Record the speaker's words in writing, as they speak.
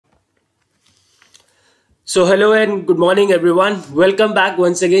So hello and good morning everyone. Welcome back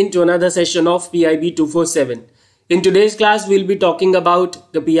once again to another session of PIB 247. In today's class, we'll be talking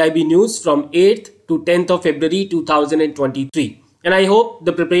about the PIB news from 8th to 10th of February 2023. And I hope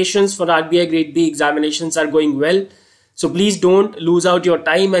the preparations for RBI Grade B examinations are going well. So please don't lose out your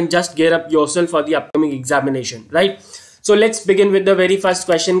time and just gear up yourself for the upcoming examination, right? So let's begin with the very first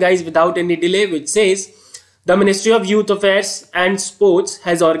question, guys, without any delay, which says, the Ministry of Youth Affairs and Sports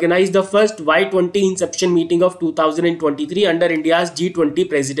has organized the first Y20 inception meeting of 2023 under India's G20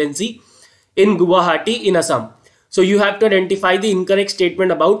 presidency in Guwahati in Assam. So you have to identify the incorrect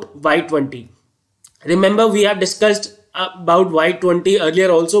statement about Y20. Remember, we have discussed about Y20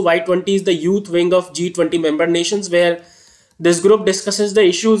 earlier also. Y20 is the youth wing of G20 member nations, where this group discusses the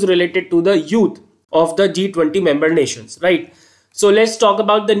issues related to the youth of the G20 member nations, right? So let's talk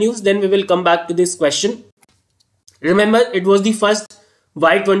about the news, then we will come back to this question. Remember, it was the first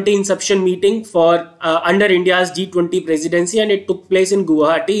Y20 inception meeting for under India's G20 presidency, and it took place in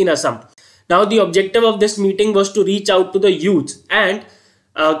Guwahati in Assam. Now, the objective of this meeting was to reach out to the youth and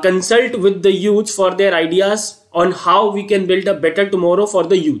consult with the youth for their ideas on how we can build a better tomorrow for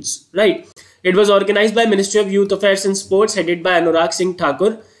the youths, right? It was organized by Ministry of Youth Affairs and Sports, headed by Anurag Singh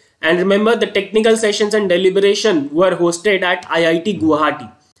Thakur. And remember, the technical sessions and deliberation were hosted at IIT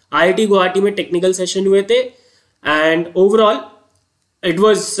Guwahati. IIT Guwahati में technical session हुए थे. And overall, it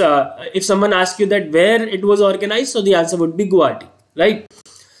was, if someone asks you that where it was organized, so the answer would be Guwahati, right?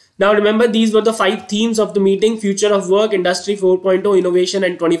 Now remember, these were the 5 themes of the meeting: future of work, industry 4.0, innovation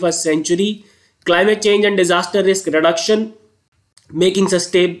and 21st century, climate change and disaster risk reduction, making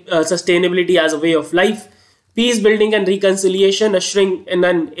sustainability as a way of life, peace building and reconciliation, ushering in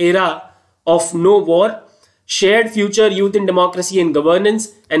an era of no war, shared future, youth in democracy and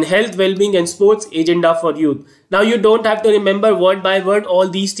governance, and health, well-being and sports agenda for youth. Now you don't have to remember word by word all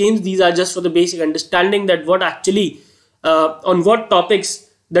these themes. These are just for the basic understanding that what actually, on what topics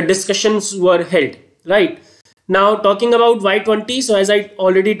the discussions were held, right? Now talking about Y20, so as I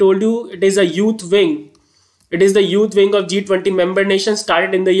already told you, it is a youth wing. It is the youth wing of G20 member nations,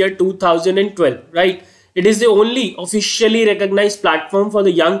 started in the year 2012, right? It is the only officially recognized platform for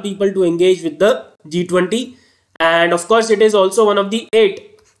the young people to engage with the G20. And of course, it is also one of the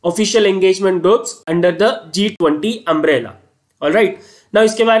 8 official engagement groups under the G20 umbrella. All right. Now,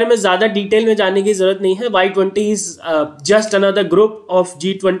 इसके बारे में ज़्यादा detail में जाने की ज़रूरत नहीं है. Y20 is just another group of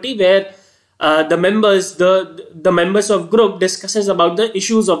G20 where the members of group discusses about the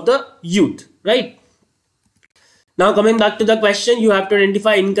issues of the youth, right? Now, coming back to the question, you have to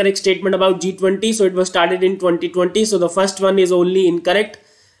identify incorrect statement about G20. So it was started in 2020. So the first one is only incorrect.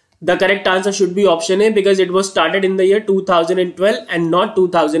 The correct answer should be option A, because it was started in the year 2012 and not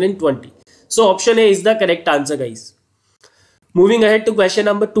 2020. So option A is the correct answer, guys. Moving ahead to question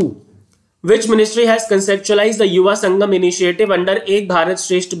number 2. Which ministry has conceptualized the Yuva Sangam initiative under Ek Bharat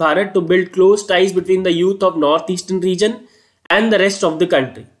Shresth Bharat to build close ties between the youth of Northeastern region and the rest of the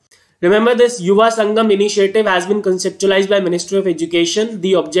country? Remember, this Yuva Sangam initiative has been conceptualized by Ministry of Education.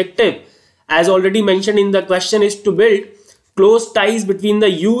 The objective, as already mentioned in the question, is to build close ties between the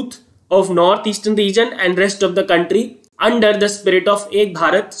youth of Northeastern region and rest of the country under the spirit of Ek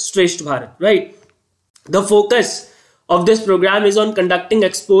Bharat Shresth Bharat, right? The focus of this program is on conducting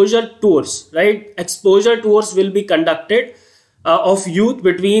exposure tours, right? Exposure tours will be conducted of youth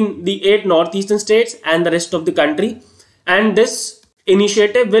between the 8 Northeastern states and the rest of the country. And this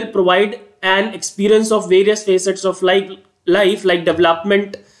initiative will provide an experience of various facets of life like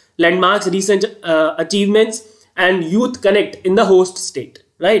development, landmarks, recent achievements, and youth connect in the host state,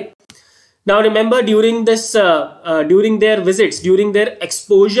 right? Now remember, during this during their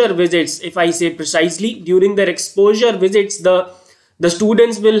exposure visits, if I say precisely, during their exposure visits, the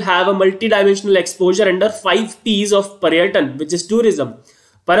students will have a multidimensional exposure under 5 P's of Paryatan, which is tourism,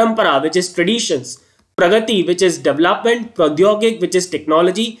 Parampara, which is traditions, Pragati, which is development, Pradyogik, which is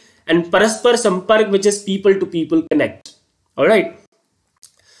technology, and Paraspar Sampark, which is people to people connect. All right.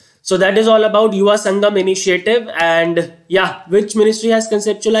 So that is all about Yuva Sangam initiative. And yeah, which ministry has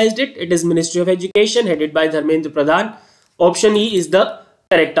conceptualized it? It is Ministry of Education, headed by Dharmendra Pradhan. Option E is the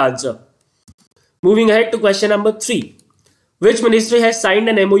correct answer. Moving ahead to question number 3. Which ministry has signed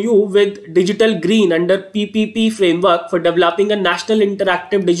an MOU with Digital Green under PPP framework for developing a national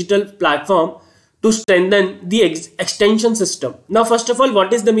interactive digital platform to strengthen the extension system? Now, first of all,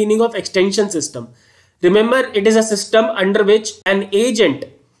 what is the meaning of extension system? Remember, it is a system under which an agent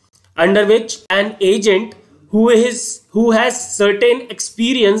who has certain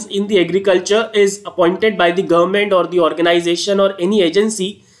experience in the agriculture is appointed by the government or the organization or any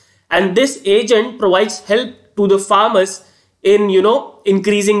agency, and this agent provides help to the farmers in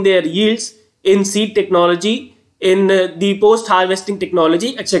increasing their yields, in seed technology, in the post-harvesting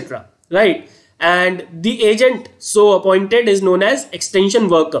technology, etc. Right? And the agent so appointed is known as extension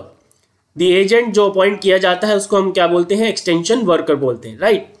worker. The agent जो appoint किया जाता है उसको हम क्या बोलते हैं? Extension worker बोलते हैं,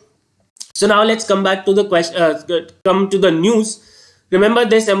 right? So now let's come back to the question. Come to the news. Remember,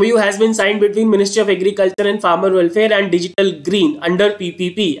 this MOU has been signed between Ministry of Agriculture and Farmer Welfare and Digital Green under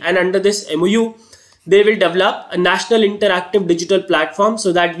PPP, and under this MOU, they will develop a national interactive digital platform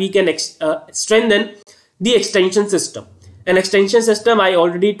so that we can strengthen the extension system. An extension system I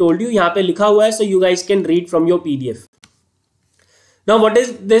already told you, यहाँ पे लिखा हुआ है, so you guys can read from your PDF. Now, what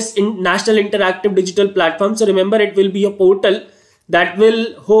is this national interactive digital platform? So remember, it will be a portal that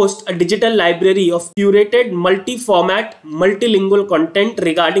will host a digital library of curated multi-format, multilingual content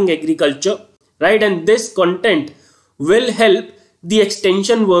regarding agriculture, right? And this content will help the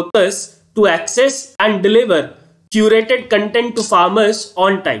extension workers to access and deliver curated content to farmers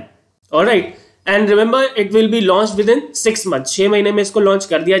on time. All right. And remember, it will be launched within 6 months. 6 महीने में इसको launch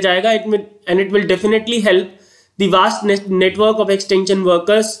कर दिया जाएगा. It will definitely help the vast network of extension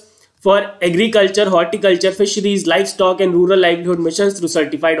workers for agriculture, horticulture, fisheries, livestock and rural livelihood missions through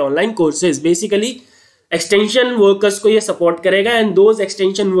certified online courses. Basically, extension workers को ये support करेगा, and those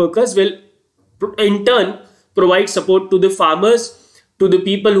extension workers will in turn provide support to the farmers, to the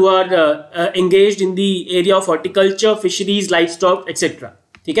people who are engaged in the area of horticulture, fisheries, livestock, etc.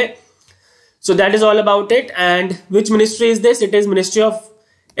 Okay? So that is all about it. And which ministry is this? It is Ministry of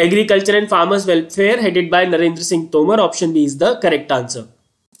Agriculture and Farmers Welfare, headed by Narendra Singh Tomar. Option B is the correct answer.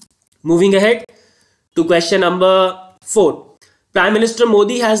 Moving ahead to question number 4. Prime Minister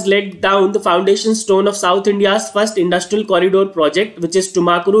Modi has laid down the foundation stone of South India's first industrial corridor project, which is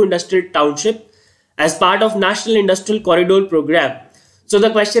Tumakuru Industrial Township, as part of National Industrial Corridor Program. So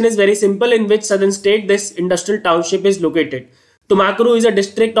the question is very simple: in which southern state this industrial township is located? Tumakuru is a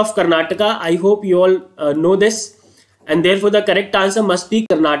district of Karnataka. I hope you all know this, and therefore the correct answer must be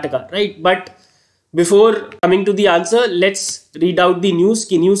Karnataka, right? But before coming to the answer, let's read out the news.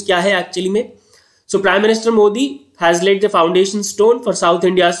 Ki news kya hai actually mein? So Prime Minister Modi has laid the foundation stone for South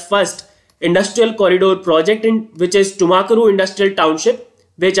India's first industrial corridor project, which is Tumakuru Industrial Township,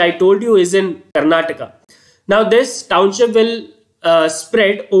 which I told you is in Karnataka. Now this township will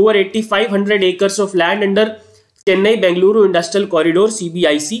spread over 8,500 acres of land under Chennai-Bengaluru Industrial Corridor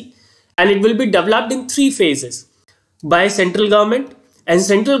 (CBIC), and it will be developed in 3 phases by central government, and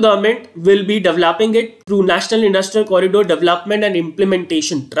central government will be developing it through National Industrial Corridor Development and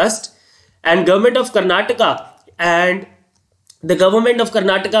Implementation Trust, and Government of Karnataka, and the Government of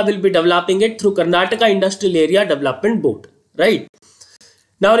Karnataka will be developing it through Karnataka Industrial Area Development Board, right?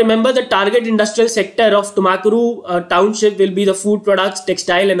 Now remember, the target industrial sector of Tumakuru Township will be the food products,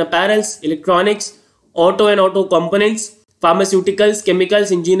 textile and apparels, electronics, auto and auto components, pharmaceuticals,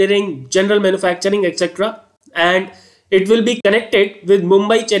 chemicals, engineering, general manufacturing, etc. And it will be connected with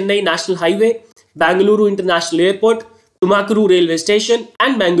Mumbai-Chennai National Highway, Bengaluru International Airport, Tumakuru Railway Station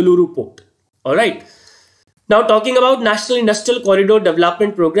and Bengaluru Port. Alright. Now talking about National Industrial Corridor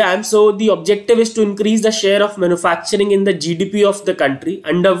Development Program, so the objective is to increase the share of manufacturing in the GDP of the country,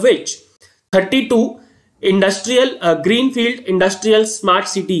 under which 32 industrial greenfield industrial smart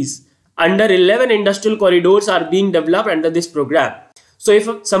cities under 11 industrial corridors are being developed under this program. So if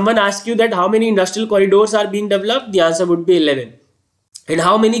someone asks you that how many industrial corridors are being developed, the answer would be 11. And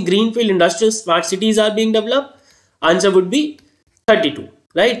how many greenfield industrial smart cities are being developed? Answer would be 32,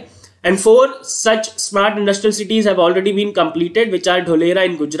 right? And 4 such smart industrial cities have already been completed, which are Dholera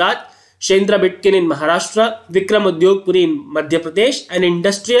in Gujarat, Shendra Bitkin in Maharashtra, Vikram Udyogpuri in Madhya Pradesh, and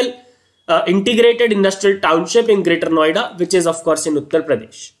integrated industrial township in Greater Noida, which is of course in Uttar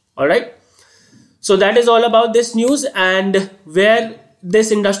Pradesh. Alright. So that is all about this news and where this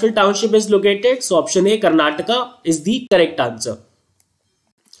industrial township is located. So option A, Karnataka, is the correct answer.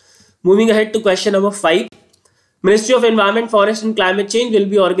 Moving ahead to question number 5. Ministry of Environment, Forest and Climate Change will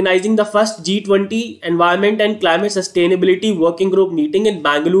be organizing the first G20 Environment and Climate Sustainability Working Group meeting in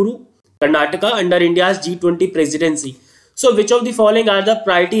Bengaluru, Karnataka under India's G20 presidency. So which of the following are the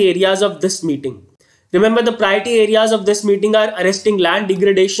priority areas of this meeting? Remember, the priority areas of this meeting are arresting land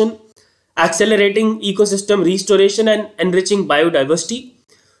degradation, accelerating ecosystem restoration and enriching biodiversity,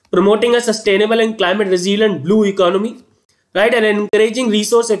 promoting a sustainable and climate resilient blue economy, right, and encouraging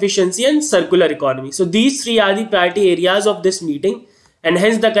resource efficiency and circular economy. So these 3 are the priority areas of this meeting, and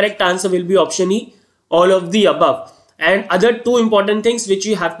hence the correct answer will be option E, all of the above. And other 2 important things which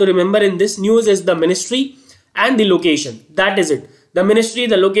you have to remember in this news is the ministry and the location. That is it. The ministry,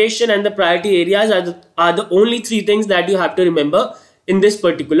 the location and the priority areas are the only 3 things that you have to remember in this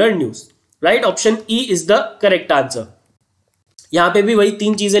particular news, right? Option E is the correct answer. यहाँ पे भी वही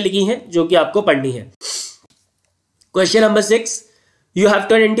 3 चीजें लिखी हैं जो कि आपको पढ़नी है। Question number 6. You have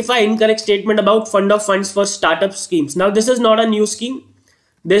to identify incorrect statement about fund of funds for startup schemes. Now this is not a new scheme.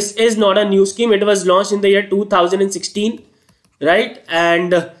 This is not a new scheme. It was launched in the year 2016, right?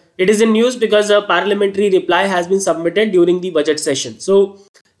 And it is in news because a parliamentary reply has been submitted during the budget session. So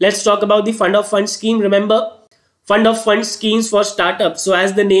let's talk about the fund of funds scheme. Remember, fund of funds schemes for startups. So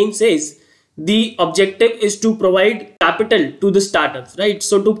as the name says, the objective is to provide capital to the startups, right?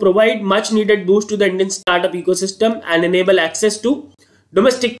 So to provide much needed boost to the Indian startup ecosystem and enable access to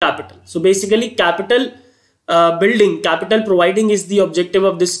domestic capital. So basically capital building, capital providing is the objective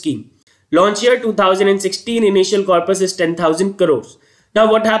of this scheme. Launch year 2016, initial corpus is 10,000 crores. Now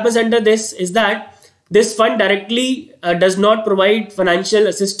what happens under this is that this fund directly does not provide financial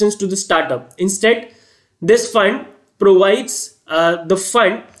assistance to the startup. Instead, this fund provides the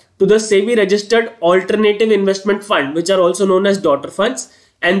fund to the SEBI registered alternative investment fund, which are also known as daughter funds.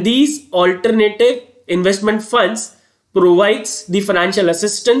 And these alternative investment funds provides the financial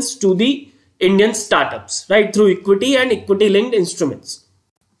assistance to the Indian startups, right, through equity and equity linked instruments.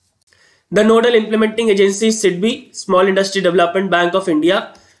 The nodal implementing agency is SIDBI, Small Industry Development Bank of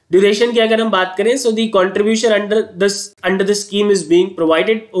India. Duration की अगर हम बात करें, so the contribution under this scheme is being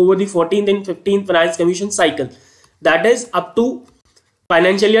provided over the 14th and 15th Finance Commission cycle, that is up to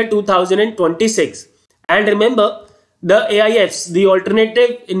financial year 2026. And remember, the AIFs, the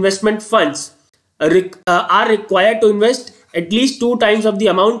alternative investment funds, are required to invest at least 2 times of the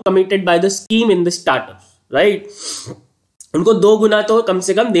amount committed by the scheme in the startups, right? उनको 2 गुना तो कम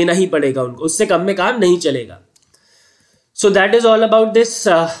से कम देना ही पड़ेगा उनको, उससे कम में काम नहीं चलेगा. So that is all about this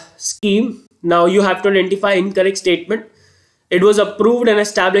scheme. Now you have to identify incorrect statement. It was approved and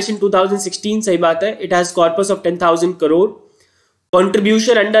established in 2016. सही बात है. It has corpus of 10,000 crore.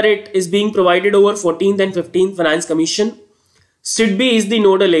 Contribution under it is being provided over 14th and 15th Finance Commission. SIDBI is the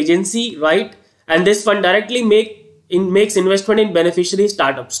nodal agency, right? And this fund directly makes investment in beneficiary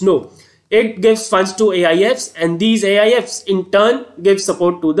startups. No, it gives funds to AIFs, and these AIFs in turn give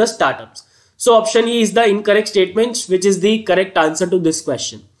support to the startups. So option E is the incorrect statement, which is the correct answer to this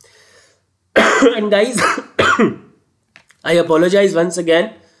question. And guys, I apologize once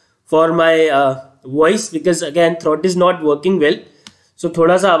again for my voice because again throat is not working well. So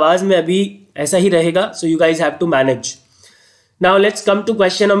थोड़ा सा आवाज में अभी ऐसा ही रहेगा. So you guys have to manage. Now let's come to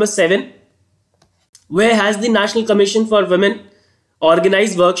question number 7. Where has the National Commission for Women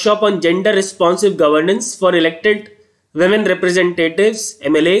organized workshop on gender responsive governance for elected women representatives,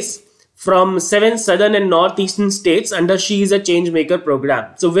 MLAs, from 7 southern and northeastern states under She is a Changemaker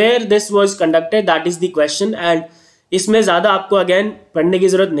program. So where this was conducted, that is the question, and इसमें ज़्यादा आपको again पढ़ने की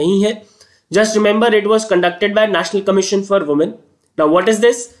ज़रूरत नहीं है. Just remember it was conducted by National Commission for Women. Now what is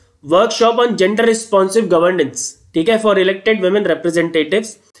this? Workshop on gender responsive governance, ठीक है, for elected women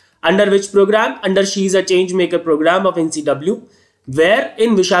representatives. Under which program? Under She is a Changemaker program of NCW, where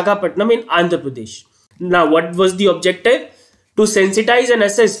in Visakhapatnam in Andhra Pradesh. Now what was the objective? To sensitize and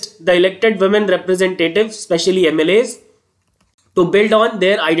assist the elected women representatives, especially MLAs, to build on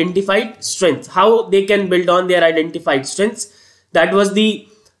their identified strengths. How they can build on their identified strengths. That was the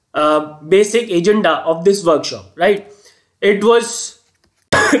basic agenda of this workshop, right? It was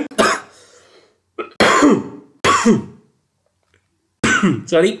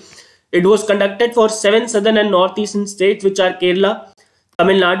sorry, it was conducted for 7 southern and northeastern states, which are Kerala,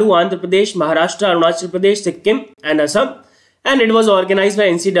 Tamil Nadu, Andhra Pradesh, Maharashtra, Arunachal Pradesh, Sikkim, and Assam. And it was organized by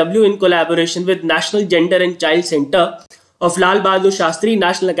NCW in collaboration with National Gender and Child Center of Lal Bahadur Shastri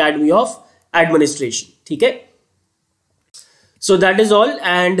National Academy of Administration. Okay? So that is all.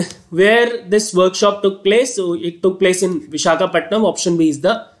 And where this workshop took place, so it took place in Visakhapatnam. Option B is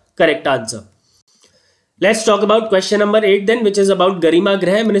the correct answer. Let's talk about question number 8 then, which is about Garima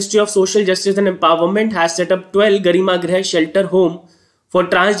Grah. Ministry of Social Justice and Empowerment has set up 12 Garima Grah shelter home for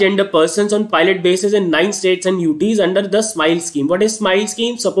transgender persons on pilot basis in 9 states and UTs under the SMILE scheme. What is SMILE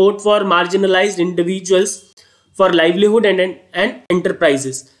scheme? Support for marginalized individuals for livelihood and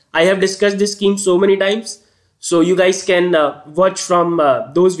enterprises. I have discussed this scheme so many times, so you guys can watch from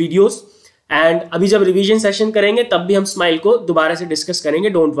those videos. And अभी जब revision session करेंगे तब भी हम SMILE को दोबारा से discuss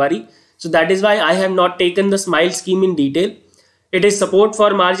करेंगे. Don't worry. So that is why I have not taken the SMILE scheme in detail. It is support for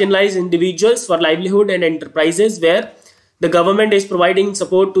marginalized individuals for livelihood and enterprises, where the government is providing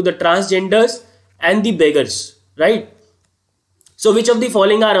support to the transgenders and the beggars, right? So which of the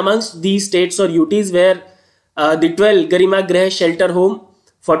following are amongst these states or UTs where the 12 Garima Grah shelter home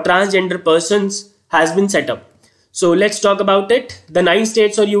for transgender persons has been set up? So let's talk about it. The 9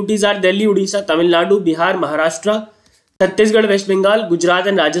 states or UTs are Delhi, Odisha, Tamil Nadu, Bihar, Maharashtra, Chhattisgarh, West Bengal, Gujarat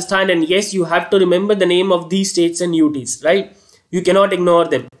and Rajasthan. And yes, you have to remember the name of these states and UTs, right? You cannot ignore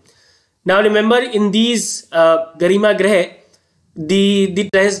them. Now remember, in these Garima Greh, the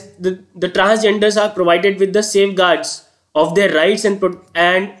transgenders are provided with the safeguards of their rights,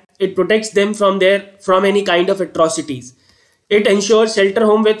 and it protects them from any kind of atrocities. It ensures shelter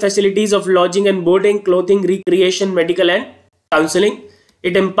home with facilities of lodging and boarding, clothing, recreation, medical and counseling.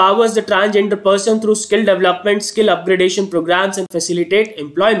 It empowers the transgender person through skill development, skill upgradation programs, and facilitate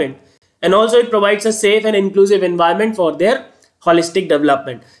employment. And also it provides a safe and inclusive environment for their holistic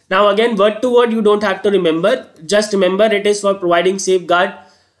development. Now again, word to word you don't have to remember. Just remember it is for providing safeguard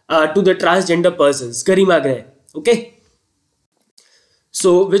to the transgender persons. Garima Greh. Okay.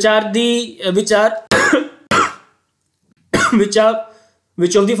 So which of the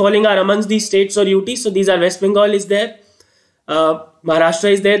following are amongst these states or UTs? So these are West Bengal is there,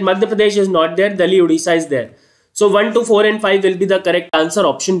 Maharashtra is there, Madhya Pradesh is not there, Delhi, Odisha is there. So 1, 2, 4 and 5 will be the correct answer,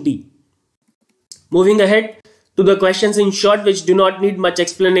 option D. Moving ahead to the questions in short, which do not need much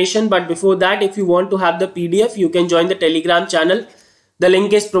explanation. But before that, if you want to have the PDF, you can join the Telegram channel. The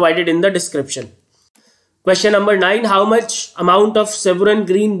link is provided in the description. Question number 9. How much amount of sovereign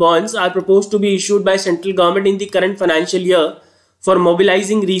green bonds are proposed to be issued by central government in the current financial year for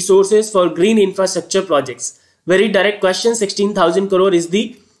mobilizing resources for green infrastructure projects? Very direct question. 16,000 crore is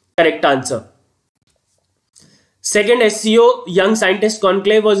the correct answer. Second SCO Young Scientist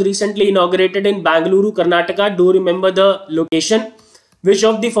Conclave was recently inaugurated in Bangalore, Karnataka. Do remember the location? Which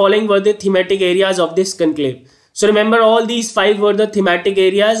of the following were the thematic areas of this conclave? So remember, all these 5 were the thematic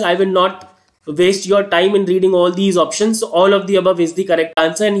areas. I will not waste your time in reading all these options. So all of the above is the correct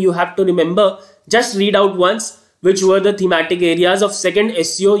answer, and you have to remember, just read out once which were the thematic areas of second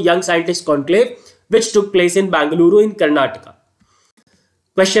SCO Young Scientist Conclave, which took place in Bangalore in Karnataka.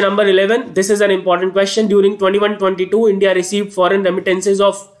 Question number 11. This is an important question. During 21-22, India received foreign remittances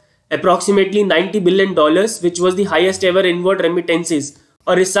of approximately $90 billion, which was the highest ever inward remittances.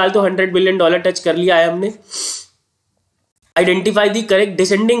 और इस साल तो $100 billion touch कर लिया है हमने. Identify the correct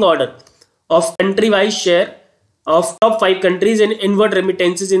descending order of country-wise share of top 5 countries in inward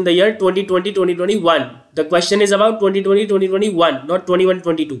remittances in the year 2020-2021. The question is about 2020-2021, not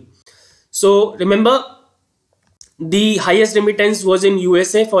 21-22. So remember, the highest remittance was in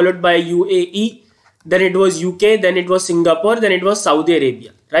USA, followed by UAE, then it was UK, then it was Singapore, then it was Saudi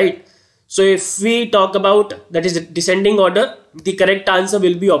Arabia, right? So if we talk about, that is descending order, the correct answer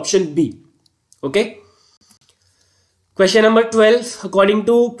will be option B. Okay. Question number 12. According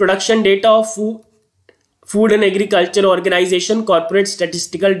to production data of Food and Agriculture Organization Corporate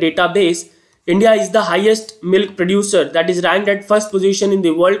Statistical Database, India is the highest milk producer, that is ranked at first position in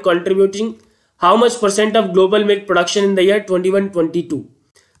the world, contributing how much percent of global milk production in the year 21-22?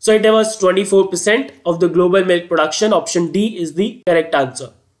 So it was 24% of the global milk production. Option D is the correct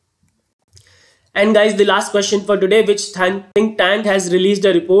answer. And guys, the last question for today. Which think tank has released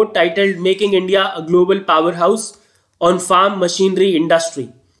a report titled Making India a Global Powerhouse on Farm Machinery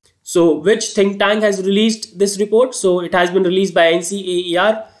Industry? So which think tank has released this report? So it has been released by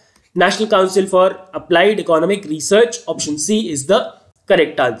NCAER, National Council for Applied Economic Research. Option C is the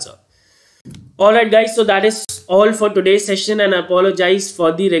correct answer. Alright guys, so that is all for today's session, and I apologize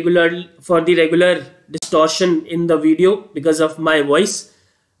for the regular distortion in the video because of my voice.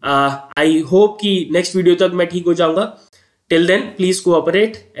 I hope कि next video तक मैं ठीक हो जाऊंगा. Till then, please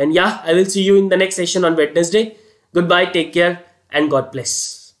cooperate, and yeah, I will see you in the next session on Wednesday. Goodbye, take care, and God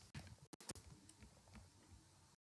bless.